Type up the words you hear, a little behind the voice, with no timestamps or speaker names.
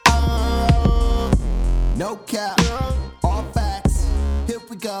cap, all facts. Here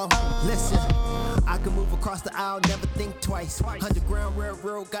we go. Listen, I can move across the aisle, never think twice. Underground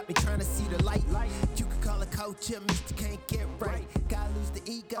railroad got me trying to see the light. You can call a coach, Mr. Can't get right. Gotta lose the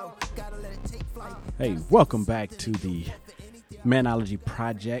ego, gotta let it take flight. Hey, welcome back to the Manology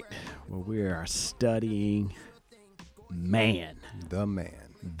Project, where we are studying man. The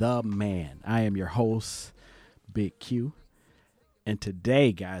man. The man. I am your host, Big Q. And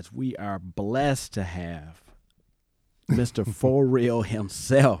today, guys, we are blessed to have Mr. For Real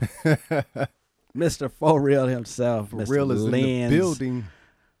himself. Mr. For Real himself. For Real is in the building.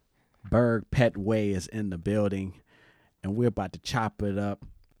 Linsberg Petway is in the building. And we're about to chop it up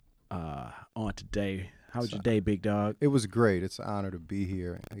on today. How was your day, big dog? It was great. It's an honor to be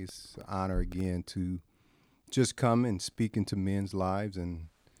here. It's an honor again to just come and speak into men's lives and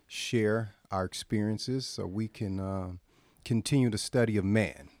share our experiences so we can continue the study of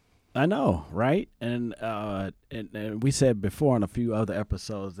man. I know, right? And we said before in a few other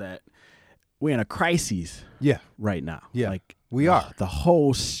episodes that we're in a crisis right now. Yeah, like we are. The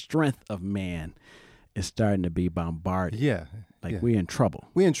whole strength of man is starting to be bombarded. Yeah. We're in trouble.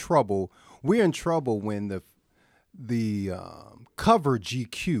 We're in trouble. We're in trouble when the cover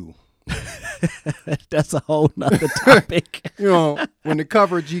GQ. That's a whole nother topic. When the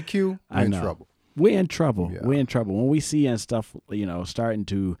cover GQ, we're in trouble. We're in trouble. Yeah. We're in trouble. When we see and stuff, starting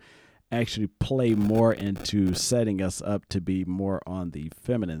to actually play more into setting us up to be more on the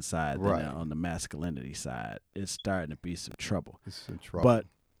feminine side than on the masculinity side, it's starting to be some trouble. It's some trouble. But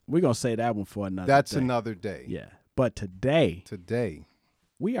we're going to say that one for another day. That's another day. Yeah. But today,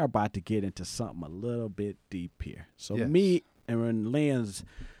 we are about to get into something a little bit deep here. So me and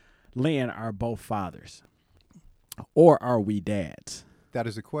Lynn are both fathers. Or are we dads? That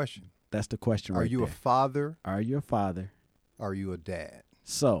is the question. That's the question right there. Are you a father? Are you a father? Are you a dad?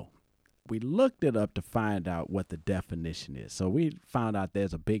 So we looked it up to find out what the definition is. So we found out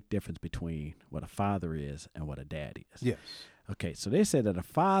there's a big difference between what a father is and what a dad is. Yes. Okay, so they said that a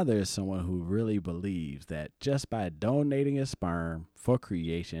father is someone who really believes that just by donating his sperm for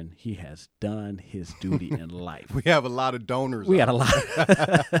creation, he has done his duty in life. We have a lot of donors. We got a lot.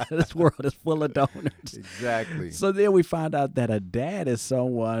 This world is full of donors. Exactly. So then we found out that a dad is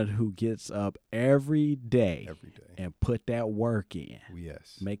someone who gets up every day and put that work in.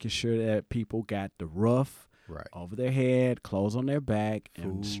 Yes. Making sure that people got the roof over their head, clothes on their back,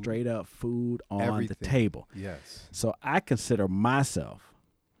 and straight up food on the table. Yes. So I consider myself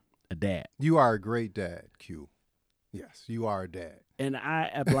a dad. You are a great dad, Q. Yes, you are a dad. And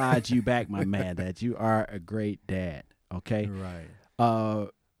I oblige you back, my man, that you are a great dad. Okay? Right.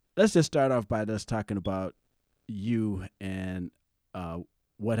 Let's just start off by just talking about you and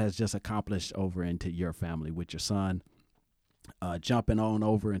what has just accomplished over into your family with your son. Jumping on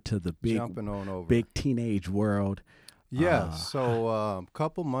over into the big teenage world. Yeah, so a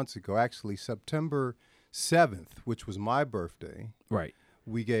couple months ago, actually September 7th, which was my birthday,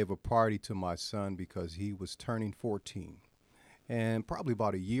 we gave a party to my son because he was turning 14. And probably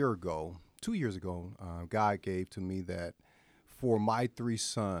about 2 years ago, God gave to me that for my 3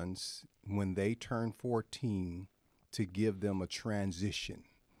 sons, when they turn 14, to give them a transition.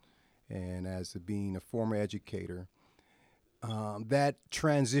 And as being a former educator, that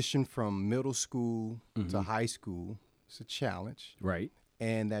transition from middle school to high school is a challenge. Right.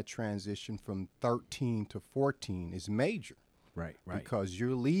 And that transition from 13 to 14 is major. Right. Because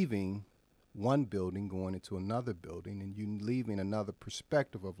you're leaving one building, going into another building, and you're leaving another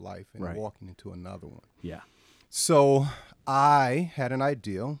perspective of life and walking into another one. Yeah. So I had an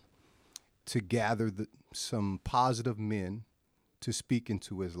idea to gather some positive men to speak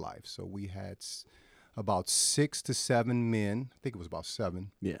into his life. So we had about 6 to 7 men, I think it was about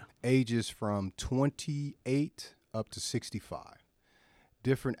 7, ages from 28 up to 65.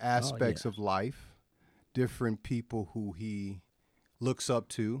 Different aspects of life, different people who he looks up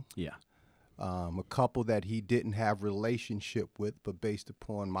to. Yeah. A couple that he didn't have relationship with, but based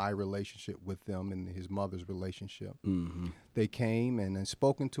upon my relationship with them and his mother's relationship, they came and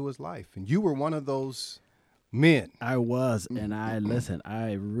spoke into his life. And you were one of those men. I was, and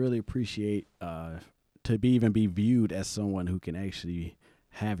I really appreciate to even be viewed as someone who can actually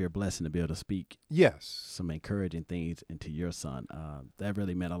have your blessing to be able to speak some encouraging things into your son. That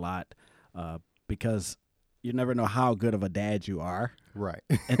really meant a lot because you never know how good of a dad you are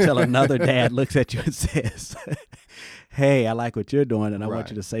until another dad looks at you and says, hey, I like what you're doing, and I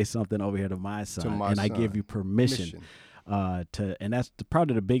want you to say something over here to my son. I give you permission. And that's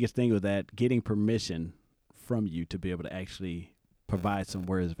probably the biggest thing with that, getting permission from you to be able to actually provide some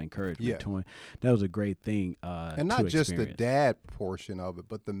words of encouragement to him. That was a great thing. And not just the dad portion of it,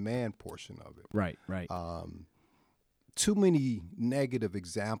 but the man portion of it. Right, right. Too many negative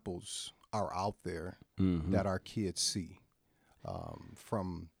examples are out there that our kids see,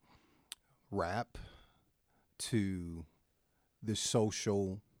 from rap to the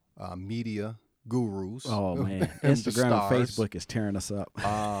social media gurus. Oh man, Instagram and Facebook is tearing us up.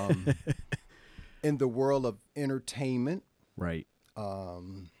 In the world of entertainment, right.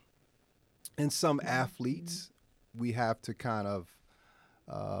 And some athletes, we have to kind of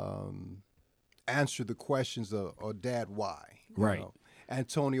answer the questions of, Dad, why? Right. You know?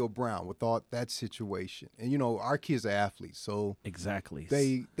 Antonio Brown with all that situation. And, you know, our kids are athletes, so exactly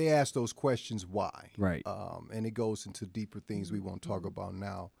they ask those questions why. Right. And it goes into deeper things we won't talk about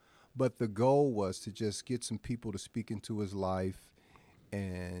now. But the goal was to just get some people to speak into his life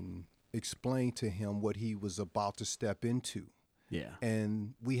and explain to him what he was about to step into. Yeah.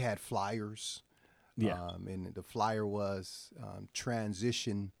 And we had flyers. Yeah. And the flyer was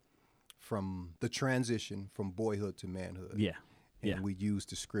transition from boyhood to manhood. Yeah. And we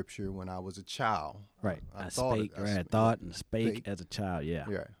used the scripture when I was a child. Right. I thought and spake as a child. Yeah.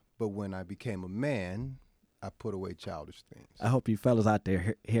 Yeah. But when I became a man, I put away childish things. I hope you fellas out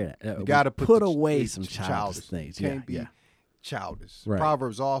there hear that. You got to put away some childish things. You can't be childish. Right.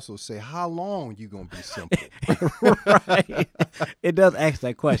 Proverbs also say, how long you going to be simple? Right. It does ask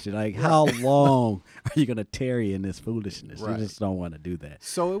that question. Like, how long are you going to tarry in this foolishness? Right. You just don't want to do that.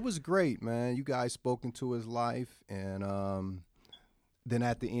 So it was great, man. You guys spoke into his life. And then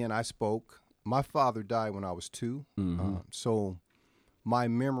at the end, I spoke. My father died when I was 2. So my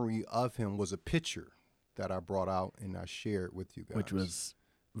memory of him was a picture that I brought out and I shared with you guys. Which was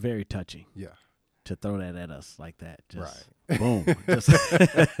very touching. Yeah. To throw that at us like that. Just right. Boom.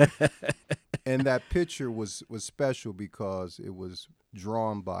 And that picture was special because it was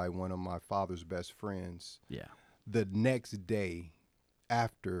drawn by one of my father's best friends. Yeah. The next day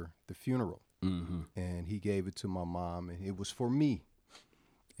after the funeral. Mm-hmm. And he gave it to my mom, and it was for me.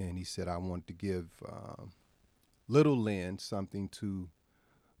 And he said I wanted to give little Lynn something to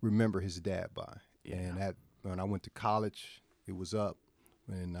remember his dad by. Yeah. And when I went to college, it was up.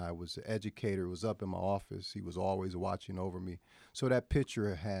 When I was an educator, it was up in my office. He was always watching over me. So that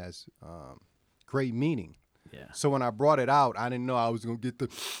picture has great meaning. Yeah. So when I brought it out, I didn't know I was going to get the...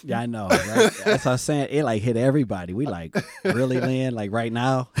 Yeah, I know. Right? That's what I'm saying. It like hit everybody. We like, really, Lynn? Like right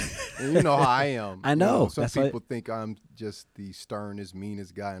now? And you know how I am. I know. Some people think I'm just the sternest,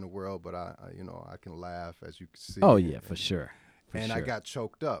 meanest guy in the world, but I can laugh, as you can see. Oh, yeah, for sure. I got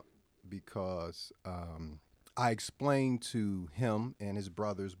choked up because I explained to him and his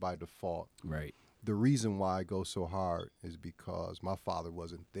brothers by default. Right. The reason why I go so hard is because my father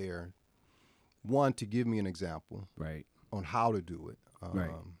wasn't there. One, to give me an example. Right. On how to do it.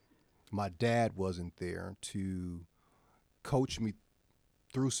 Right. My dad wasn't there to coach me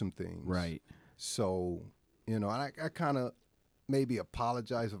through some things. Right. So, I kind of maybe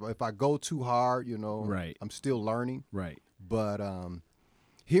apologize if I go too hard, Right. I'm still learning. Right. But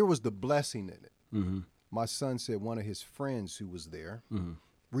here was the blessing in it. Mm-hmm. My son said one of his friends who was there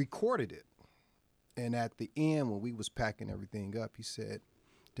recorded it. And at the end, when we was packing everything up, he said,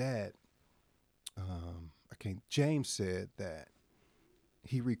 Dad, James said that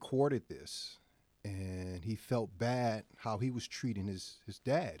he recorded this and he felt bad how he was treating his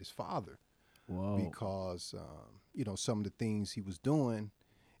dad, his father. Whoa. Because, some of the things he was doing.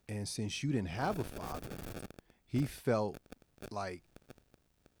 And since you didn't have a father, he felt like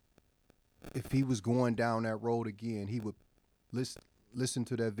if he was going down that road again, he would listen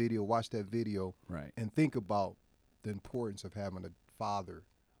to that video, watch that video, right, and think about the importance of having a father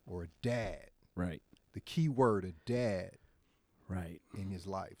or a dad. Right. The key word, a dad. Right. In his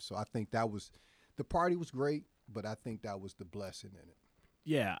life. So I think the party was great, but I think that was the blessing in it.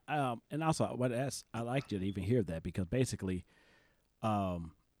 Yeah. And also, I like to even hear that because basically,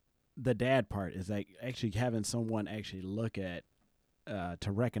 the dad part is like actually having someone actually look at,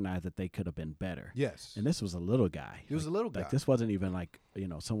 to recognize that they could have been better. Yes. And this was a little guy. He was a little guy. Like this wasn't even like,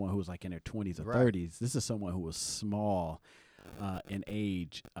 someone who was like in their 20s or 30s. This is someone who was small in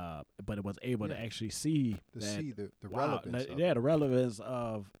age, but it was able to actually see the relevance. The relevance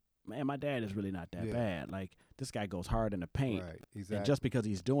of, man, my dad is really not that bad. Like this guy goes hard in the paint. Right, exactly. And just because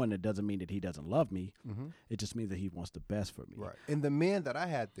he's doing it doesn't mean that he doesn't love me. Mm-hmm. It just means that he wants the best for me. Right. And the men that I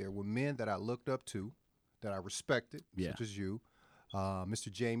had there were men that I looked up to, that I respected, such as you.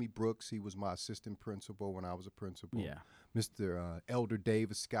 Mr. Jamie Brooks, he was my assistant principal when I was a principal. Yeah. Mr. Elder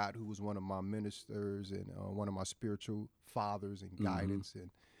David Scott, who was one of my ministers and one of my spiritual fathers and guidance,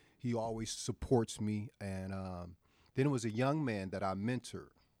 and he always supports me. And Then it was a young man that I mentored.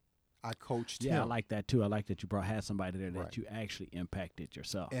 I coached him. Yeah, I like that too. I like that you had somebody there that you actually impacted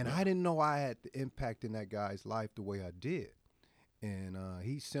yourself. And I didn't know I had the impact in that guy's life the way I did. And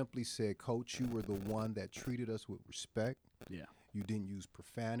he simply said, Coach, you were the one that treated us with respect. Yeah. You didn't use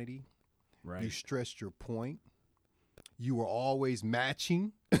profanity. Right. You stressed your point. You were always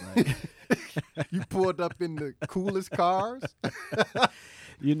matching. Right. You pulled up in the coolest cars.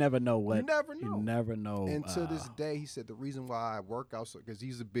 You never know what. You never know. You never know. And to this day, he said the reason why I work out because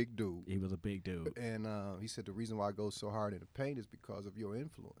he's a big dude. He was a big dude. And he said the reason why I go so hard in the paint is because of your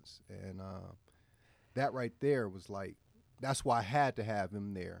influence. And that right there was like, that's why I had to have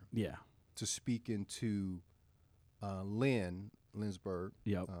him there. Yeah. To speak into Linsberg.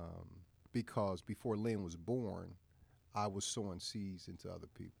 Yep. Because before Lynn was born, I was sowing seeds into other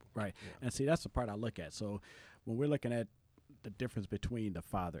people. Right. Yeah. And see, that's the part I look at. So when we're looking at the difference between the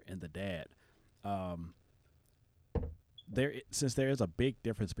father and the dad, since there is a big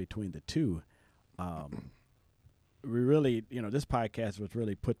difference between the two, we really, this podcast was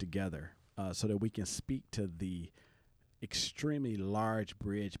really put together so that we can speak to the extremely large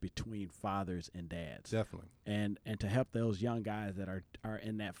bridge between fathers and dads. Definitely. And to help those young guys that are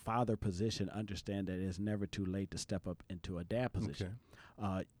in that father position understand that it's never too late to step up into a dad position.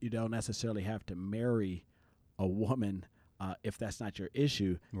 Okay. You don't necessarily have to marry a woman if that's not your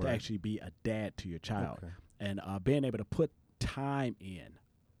issue to actually be a dad to your child. Okay. And being able to put time in,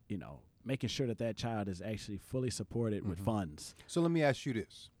 making sure that child is actually fully supported with funds. So let me ask you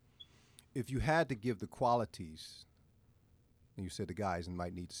this. If you had to give the qualities, and you said the guys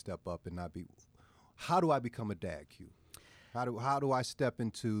might need to step up and not be, how do I become a dad, Q? How do I step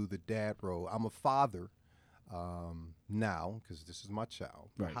into the dad role? I'm a father now because this is my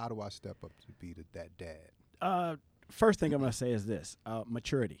child. Right. How do I step up to be that dad? First thing I'm going to say is this,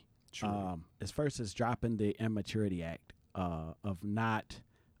 maturity. As first as dropping the immaturity act of not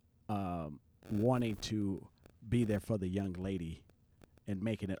wanting to be there for the young lady and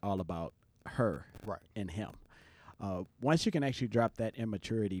making it all about her and him. Once you can actually drop that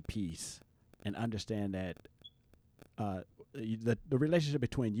immaturity piece and understand that the relationship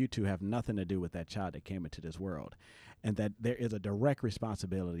between you two have nothing to do with that child that came into this world, and that there is a direct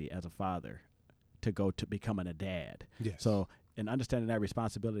responsibility as a father to go to becoming a dad. Yes. So, and understanding that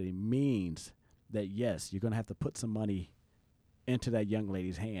responsibility means that, yes, you're going to have to put some money into that young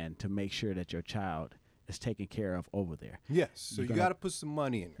lady's hand to make sure that your child is taken care of over there. Yes, so you got to put some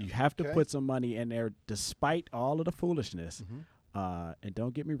money in there. You have to put some money in there despite all of the foolishness. And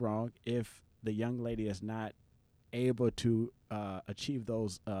don't get me wrong, if the young lady is not able to achieve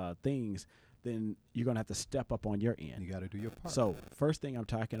those things, then you're going to have to step up on your end. You got to do your part. So first thing I'm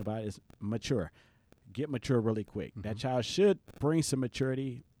talking about is mature. Get mature really quick. That child should bring some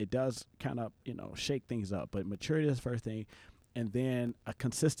maturity. It does kind of, shake things up. But maturity is the first thing. And then a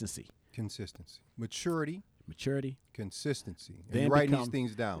consistency. Maturity. Consistency. And then write these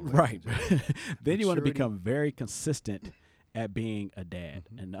things down. Right. Then you want to become very consistent at being a dad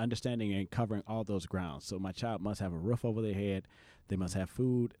and understanding and covering all those grounds. So my child must have a roof over their head. They must have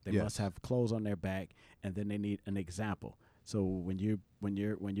food. They must have clothes on their back. And then they need an example. So when you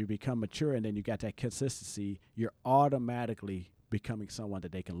become mature and then you got that consistency, you're automatically becoming someone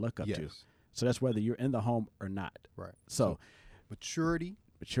that they can look up to. So that's whether you're in the home or not. Right. So maturity,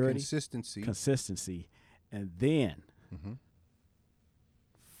 consistency, and then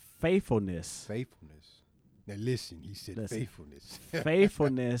faithfulness. Now listen, he said faithfulness.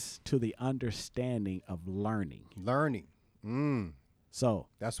 Faithfulness to the understanding of learning. So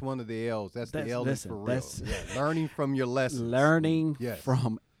that's one of the L's. That's the L listen, for real. Learning from your lessons. Learning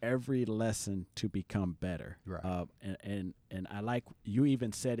from every lesson to become better. Right. And I like you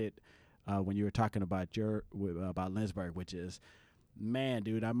even said it when you were talking about about Linsberg, which is, man,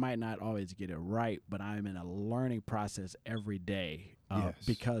 dude, I might not always get it right, but I'm in a learning process every day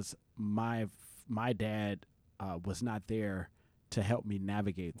because my dad was not there to help me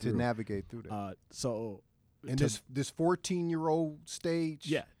navigate through that. So in this 14-year-old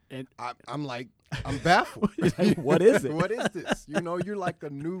stage, and I'm like, I'm baffled. Like, what is it? What is this? You're like a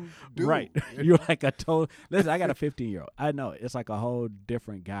new dude. Right. You're like a total. Listen, I got a 15-year-old. I know it's like a whole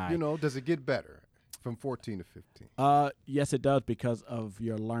different guy. Does it get better from 14 to 15? Yes, it does because of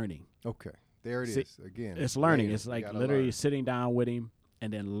your learning. Okay, there it is again. It's learning. It's like literally sitting down with him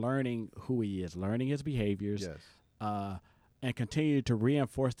and then learning who he is, learning his behaviors, and continue to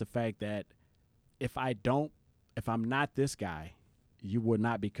reinforce the fact that if I'm not this guy, you will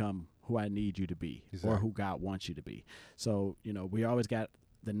not become who I need you to be or who God wants you to be. So, we always got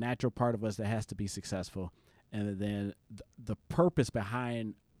the natural part of us that has to be successful. And then the purpose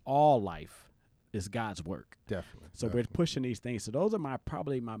behind all life it's God's work. Definitely. So we're pushing these things. So those are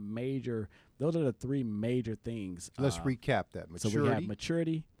those are the three major things. Let's recap that. Maturity. So we have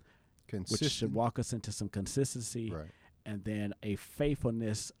maturity, which should walk us into some consistency, right. and then a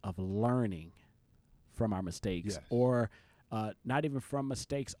faithfulness of learning from our mistakes, yes. or not even from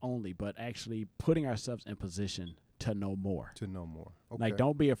mistakes only, but actually putting ourselves in position to know more. To know more. Okay. Like,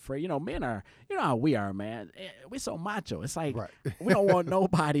 don't be afraid. Men are, how we are, man. We're so macho. It's like right. we don't want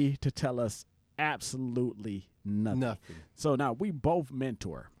nobody to tell us absolutely nothing. So now we both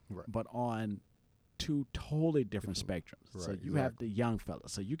mentor, right. but on two totally different spectrums. Right, so you have the young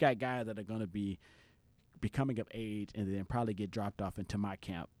fellas. So you got guys that are going to be becoming of age and then probably get dropped off into my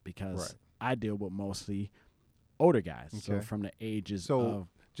camp because right. I deal with mostly older guys. Okay. So from the ages so of...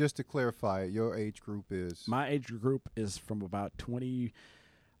 just to clarify, your age group is? My age group is from about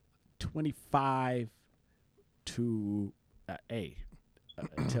 25 to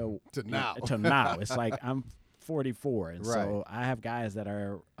until now. Until now. It's like I'm 44, and right. so I have guys that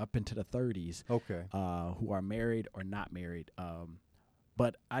are up into the 30s, okay, who are married or not married.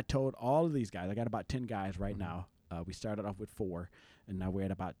 But I told all of these guys, I got about 10 guys right mm-hmm. now. We started off with 4, and now we're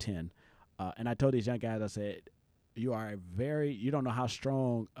at about 10. And I told these young guys, I said, you don't know how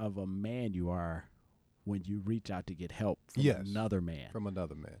strong of a man you are when you reach out to get help from yes. another man. From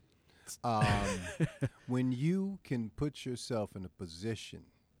another man. When you can put yourself in a position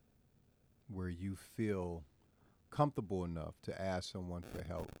where you feel comfortable enough to ask someone for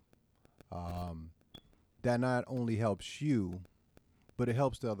help, that not only helps you, but it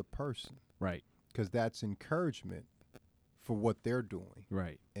helps the other person. Right. Because that's encouragement for what they're doing.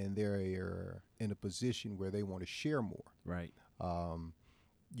 Right. And they're in a position where they want to share more. Right.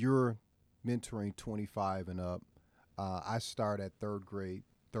 You're mentoring 25 and up. I start at third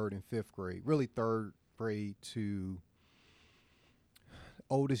and fifth grade, really third grade to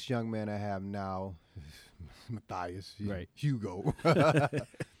oldest young man I have now, Matthias, right. Hugo.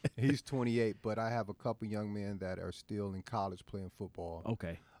 He's 28, but I have a couple young men that are still in college playing football.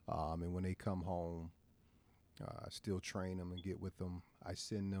 Okay. And when they come home, I still train them and get with them. I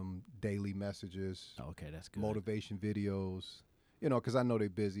send them daily messages. Oh, okay, that's good. Motivation videos, because I know they're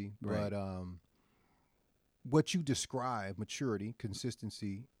busy. Right. But what you describe, maturity,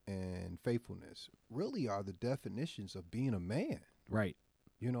 consistency, and faithfulness, really are the definitions of being a man. Right.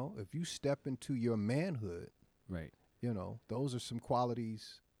 If you step into your manhood, right. Those are some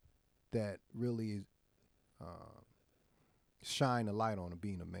qualities that really shine a light on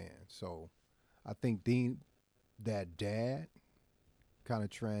being a man. So I think that dad kind of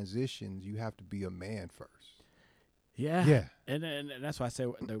transitions, you have to be a man first. Yeah. Yeah. And that's why I say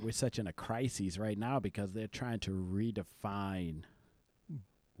that we're such in a crisis right now, because they're trying to redefine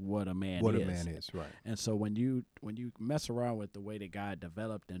what a man is, right. And so when you mess around with the way that God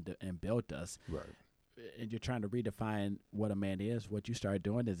developed and built us, right, and you're trying to redefine what a man is, what you start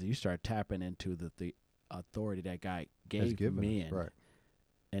doing is you start tapping into the authority that God gave men, right,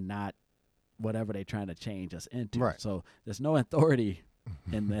 and not whatever they're trying to change us into. Right. So there's no authority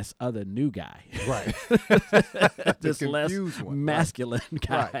in this other new guy. Right. This less masculine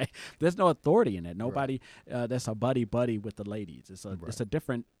guy. Right. There's no authority in it. Nobody that's a buddy with the ladies. It's a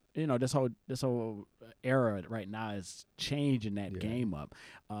different, this whole era right now is changing that game up.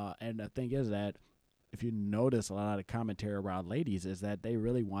 And the thing is that if you notice a lot of the commentary around ladies is that they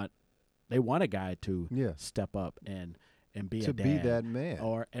really want a guy to step up and be a dad, be that man,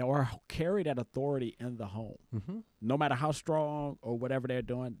 or carry that authority in the home. Mm-hmm. No matter how strong or whatever they're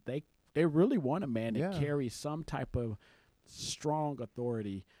doing, they really want a man to carry some type of strong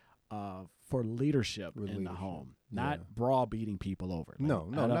authority for leadership in the home, not browbeating people over. Like, no,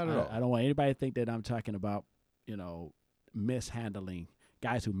 not at all. I don't want anybody to think that I'm talking about mishandling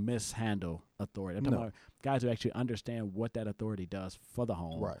guys who mishandle authority. I'm talking about guys who actually understand what that authority does for the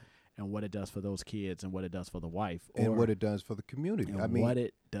home. Right. And what it does for those kids, and what it does for the wife, and what it does for the community. What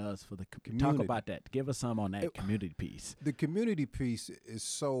it does for the community. Talk about that. Give us some on that community piece. The community piece is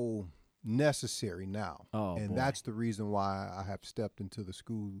so necessary now, and that's the reason why I have stepped into the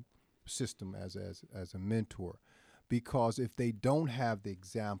school system as a mentor, because if they don't have the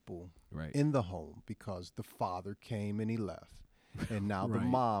example in the home, because the father came and he left, and now the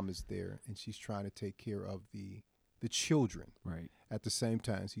mom is there and she's trying to take care of the children. Right. At the same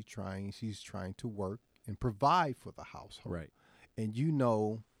time, she's trying to work and provide for the household. Right. And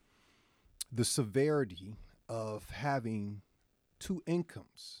the severity of having two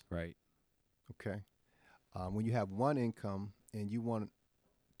incomes. Right. Okay. When you have one income and you want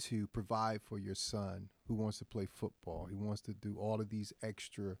to provide for your son who wants to play football, he wants to do all of these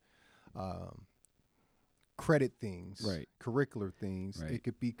extra credit things, curricular things, it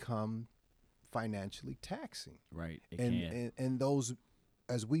could become financially taxing. Right. And those,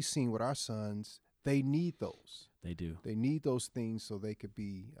 as we've seen with our sons, they need those. They do. They need those things so they could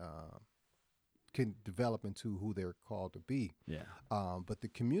be can develop into who they're called to be. Yeah. But the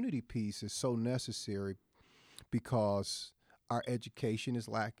community piece is so necessary because our education is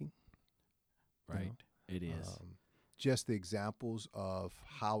lacking. Right. It is. Just the examples of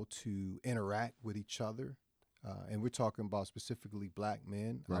how to interact with each other. And we're talking about specifically black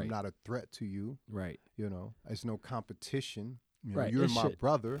men. Right. I'm not a threat to you. Right. There's no competition. Right. You're my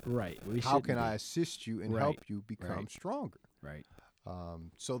brother. Right. How can I assist you and help you become stronger? Right.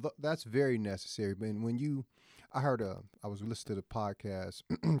 So that's very necessary. But when I was listening to the podcast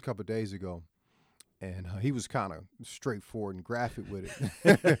a couple of days ago, and he was kind of straightforward and graphic with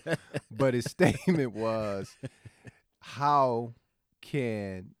it. But his statement was, how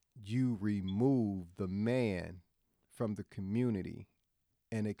can you remove the man from the community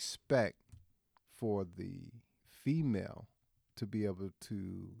and expect for the female to be able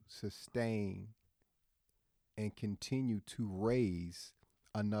to sustain and continue to raise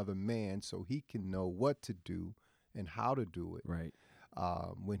another man so he can know what to do and how to do it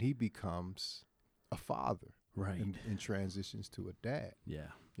when he becomes a father and transitions to a dad. Yeah.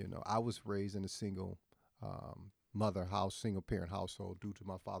 I was raised in a single single parent household due to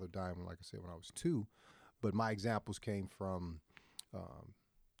my father dying, like I said, when I was 2. But my examples came from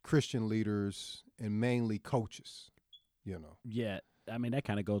Christian leaders and mainly coaches, Yeah. I mean, that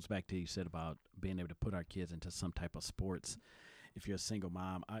kind of goes back to you said about being able to put our kids into some type of sports. If you're a single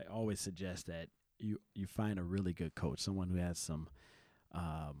mom, I always suggest that you find a really good coach, someone who has some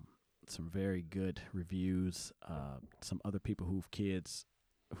very good reviews, some other people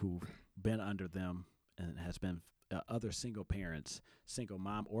who've been under them and has been other single parents, single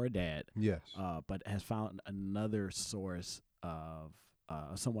mom or dad. Yes. But has found another source of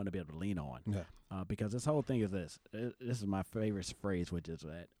someone to be able to lean on. Yeah. Because this whole thing is this is my favorite phrase, which is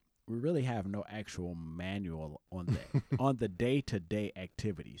that we really have no actual manual on that, on the day-to-day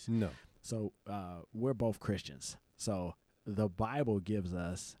activities. No. So we're both Christians. So the Bible gives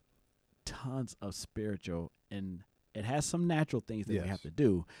us tons of spiritual, and it has some natural things that we have to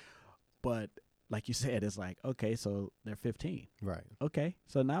do. But like you said, it's like, okay, so they're 15. Right. Okay,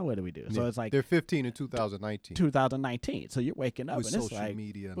 so now what do we do? So it's like they're 15 in 2019. 2019. So you're waking up with and it's social like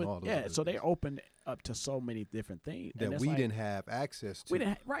media and all that. Yeah, so they opened up to so many different things that we didn't have access to. We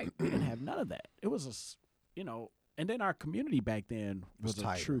didn't have none of that. It was and then our community back then was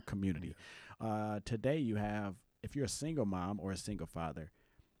a true community. Yeah. Today you have, if you're a single mom or a single father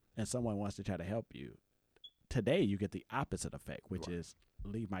and someone wants to try to help you, today you get the opposite effect, which is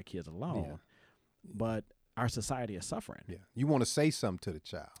leave my kids alone. Yeah. But our society is suffering. Yeah. You want to say something to the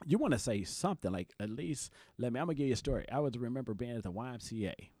child. You want to say something, like, at least I'm going to give you a story. I remember being at the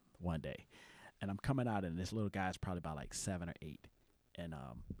YMCA one day, and I'm coming out, and this little guy's probably about like 7 or 8. And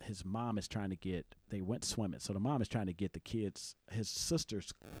his mom is trying to they went swimming. So the mom is trying to get his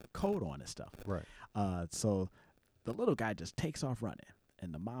sister's coat on and stuff. Right. So the little guy just takes off running.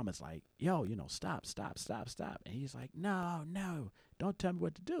 And the mom is like, yo, stop. And he's like, no, don't tell me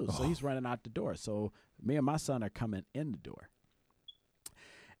what to do. So he's running out the door. So me and my son are coming in the door.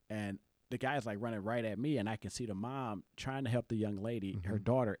 And the guy's like running right at me. And I can see the mom trying to help the young lady, her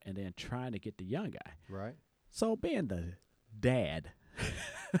daughter, and then trying to get the young guy. Right. So being the dad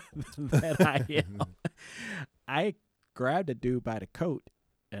that I am, I grabbed the dude by the coat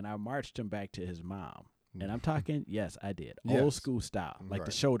and I marched him back to his mom. And I'm talking, yes, I did. Yes. Old school style, like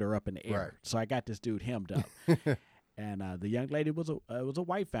the shoulder up in the air. Right. So I got this dude hemmed up. And the young lady was a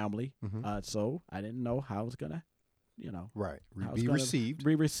white family. So I didn't know how I was going to,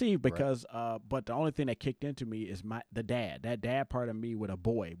 be received because, but the only thing that kicked into me is that dad part of me with a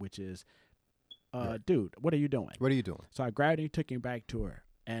boy, which is, dude, what are you doing? What are you doing? So I grabbed him, took him back to her.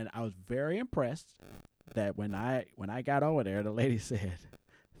 And I was very impressed that when I got over there, the lady said,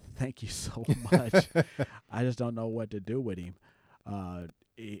 thank you so much. I just don't know what to do with him.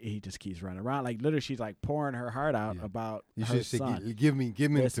 He just keeps running around. Like, literally, she's like pouring her heart out about her son. Say, give me to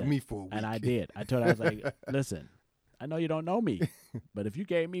me for a week. And I did. I told her, I was like, listen, I know you don't know me, but if you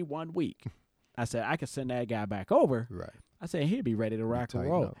gave me 1 week, I said, I could send that guy back over. Right. I said, he'd be ready to rock and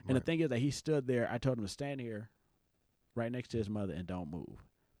roll. And the thing is that he stood there. I told him to stand here right next to his mother and don't move.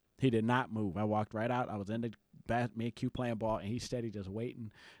 He did not move. I walked right out. I was in the me and Q playing ball, and he's steady just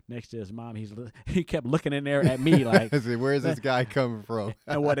waiting next to his mom. He kept looking in there at me like, where's this guy coming from?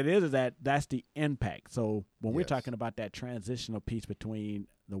 And what it is that's the impact. So when we're talking about that transitional piece between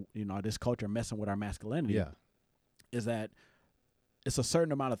this culture messing with our masculinity, is that it's a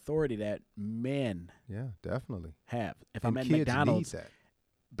certain amount of authority that men definitely have. If I'm at McDonald's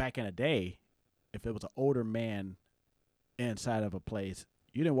back in the day, if it was an older man inside of a place,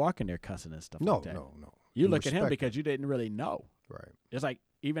 you didn't walk in there cussing and stuff like that. No. You look at him because you didn't really know. Right. It's like,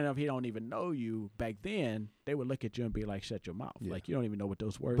 even if he don't even know you back then, they would look at you and be like, shut your mouth. Yeah. Like, you don't even know what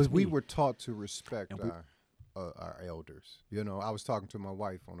those words mean. But we were taught to respect our elders. You know, I was talking to my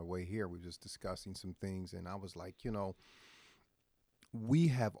wife on the way here. We were just discussing some things, and I was like, you know, we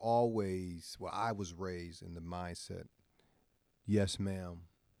have always, well, I was raised in the mindset, yes, ma'am,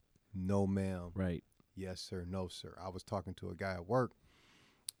 no, ma'am. Right. Yes, sir, no, sir. I was talking to a guy at work,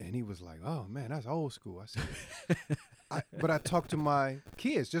 and he was like, oh, man, that's old school. I said, but I talk to my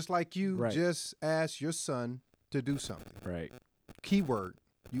kids, just like you just asked your son to do something. Right. Keyword,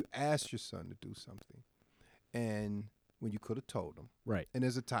 you asked your son to do something. And when you could have told him. Right. And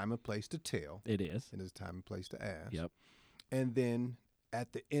there's a time and place to tell. It is. And there's a time and place to ask. Yep. And then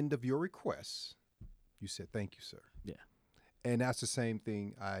at the end of your request, you said, thank you, sir. Yeah. And that's the same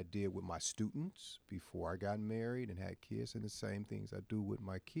thing I did with my students before I got married and had kids, and the same things I do with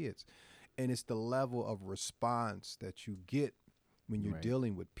my kids. And it's the level of response that you get when you're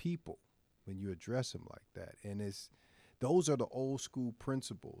dealing with people, when you address them like that. And those are the old school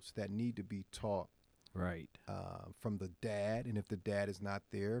principles that need to be taught. Right. From the dad, and if the dad is not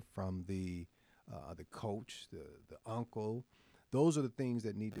there, from the coach, the uncle. Those are the things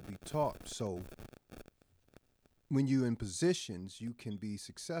that need to be taught. So when you're in positions, you can be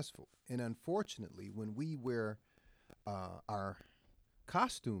successful. And unfortunately, when we wear our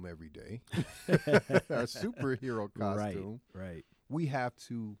costume every day, our superhero costume, right, we have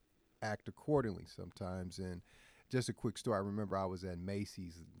to act accordingly sometimes. And just a quick story. I remember I was at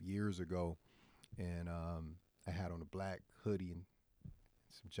Macy's years ago, and I had on a black hoodie and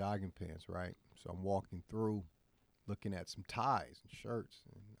some jogging pants, right? So I'm walking through looking at some ties and shirts,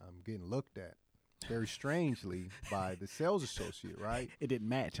 and I'm getting looked at very strangely by the sales associate, right? It didn't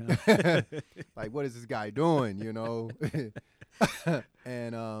match, huh? Like, what is this guy doing, you know?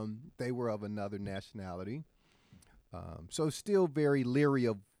 And they were of another nationality. So still very leery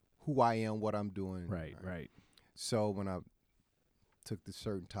of who I am, what I'm doing. Right. So when I took the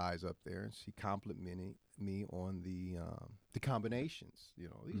shirt and ties up there, and she complimented me on the combinations. You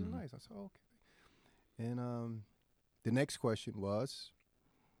know, these are nice. I said, oh, okay. And the next question was,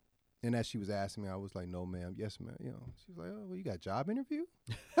 and as she was asking me, I was like, no, ma'am. Yes, ma'am. You know, she was like, oh, well, you got a job interview?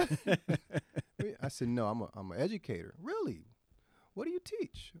 I said, no, I'm an educator. Really? What do you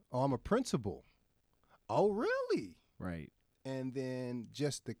teach? Oh, I'm a principal. Oh, really? Right. And then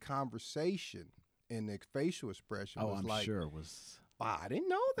just the conversation and the facial expression was I'm like, sure it was. Wow, I didn't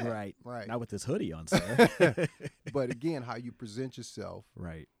know that. Right. Not with this hoodie on, sir. But again, how you present yourself,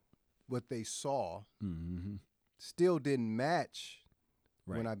 right? What they saw still didn't match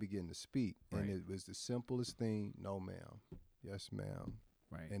when I began to speak. Right. And it was the simplest thing, no, ma'am. Yes, ma'am.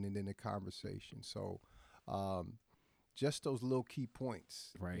 Right. And then the conversation. So just those little key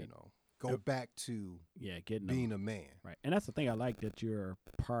points, you know, go back to being a man. Right. And that's the thing I like, that you're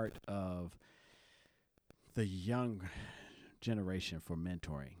part of the young generation for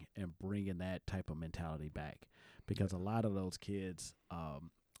mentoring and bringing that type of mentality back, because a lot of those kids,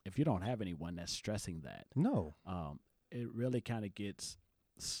 if you don't have anyone that's stressing that, it really kind of gets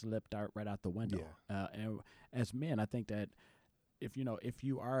slipped out right out the window. And as men, I think that if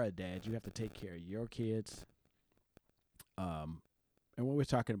you are a dad, you have to take care of your kids. And when we're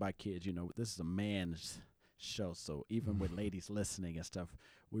talking about kids, this is a man's show, so even with ladies listening and stuff,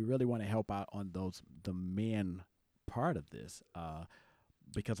 we really want to help out on the men part of this,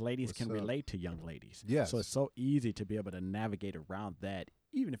 because ladies can relate to young ladies. Yes. So it's so easy to be able to navigate around that,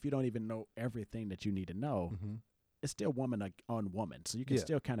 even if you don't even know everything that you need to know. It's still woman on woman, so you can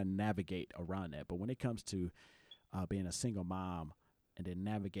still kind of navigate around that. But when it comes to being a single mom and then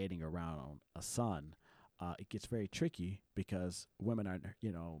navigating around a son, it gets very tricky, because women are,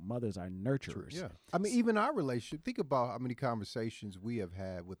 mothers are nurturers. Yeah. I mean, even our relationship, think about how many conversations we have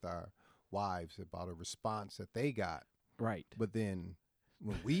had with our wives about a response that they got. Right. But then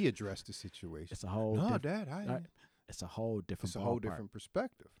when we address the situation, it's a whole it's a whole different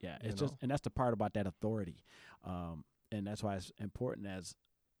perspective. Yeah. It's just, and that's the part about that authority. And that's why it's important as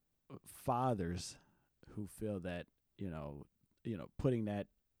fathers who feel that, putting that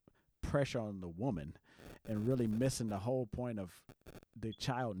pressure on the woman and really missing the whole point of the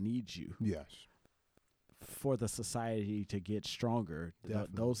child needs you. Yes. For the society to get stronger,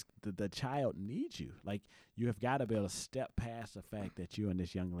 the child needs you. Like, you have got to be able to step past the fact that you and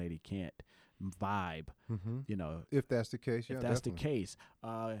this young lady can't vibe. If that's the case, if that's the case,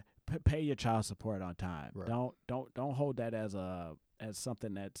 pay your child support on time. Right. Don't hold that as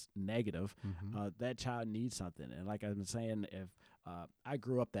something that's negative. That child needs something, and like I've been saying, if I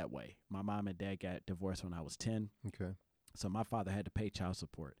grew up that way. My mom and dad got divorced when I was 10. Okay. So my father had to pay child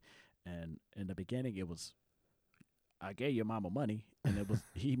support. And in the beginning, it was, I gave your mama money, and it was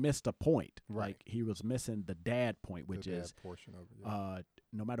he missed a point. Right. Like he was missing the dad point, which the is dad portion of it,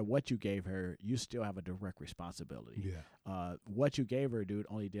 no matter what you gave her, you still have a direct responsibility. Yeah. What you gave her, dude,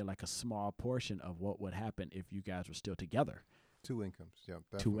 only did like a small portion of what would happen if you guys were still together. 2 incomes. Yeah.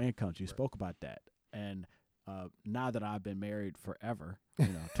 Definitely. 2 incomes. You spoke about that. And now that I've been married forever,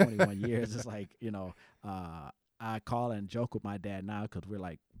 21 years, it's like, I call and joke with my dad now because we're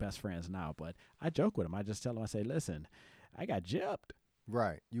like best friends now. But I joke with him. I just tell him, I say, listen, I got gypped.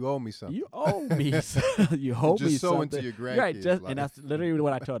 Right. You owe me something. You owe me. You owe me something. Just so into your grandkids. Right. And that's literally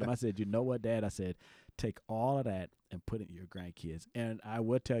what I told him. I said, you know what, Dad? I said, take all of that and put it in your grandkids. And I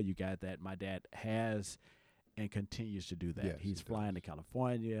will tell you guys that my dad has and continues to do that. Yes, he's flying to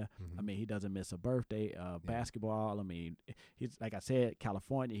California. Mm-hmm. I mean, he doesn't miss a birthday, basketball. I mean, he's, like I said,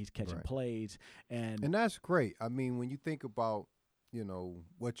 California, he's catching plays. And that's great. I mean, when you think about,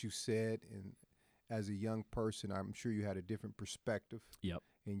 what you said, and as a young person, I'm sure you had a different perspective. Yep.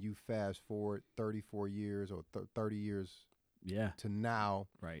 And you fast forward 34 years or 30 years to now.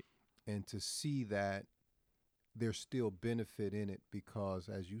 Right. And to see that there's still benefit in it because,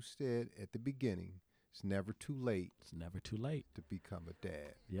 as you said at the beginning, it's never too late. It's never too late to become a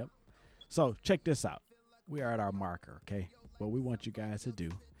dad. Yep. So check this out. We are at our marker, okay? What we want you guys to do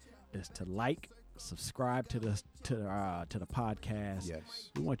is to like, subscribe to the podcast. Yes.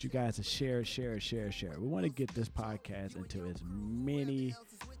 We want you guys to share. We want to get this podcast into as many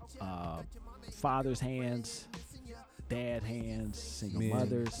fathers' hands, dad hands, single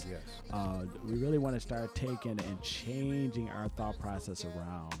mothers. Yes. We really want to start taking and changing our thought process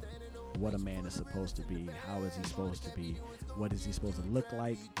around what a man is supposed to be, how is he supposed to be, what is he supposed to look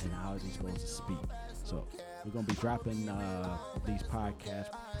like, and how is he supposed to speak. So we're going to be dropping these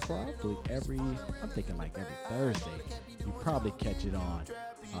podcasts probably every Thursday. You probably catch it on.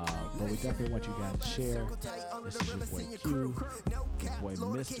 But we definitely want you guys to share. This is your boy Q, your boy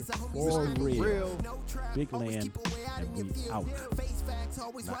Mr. For Real, Big Land, and we out. Face facts,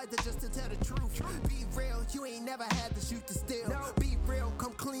 always right there just to tell the truth. Be real, you ain't never had to shoot the steel. Be real,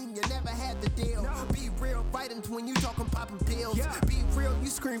 come clean, you never had the deal. Be real, fighting when you talking popping pills. Be real, you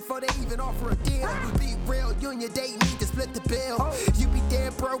scream for they even offer a deal. Be real, you and your date need to split the bill. You be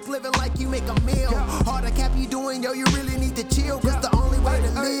dead broke, living like you make a meal. Hard to cap you doing, yo, you really need to chill. Cause the only way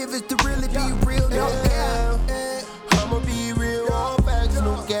to live is to really be real.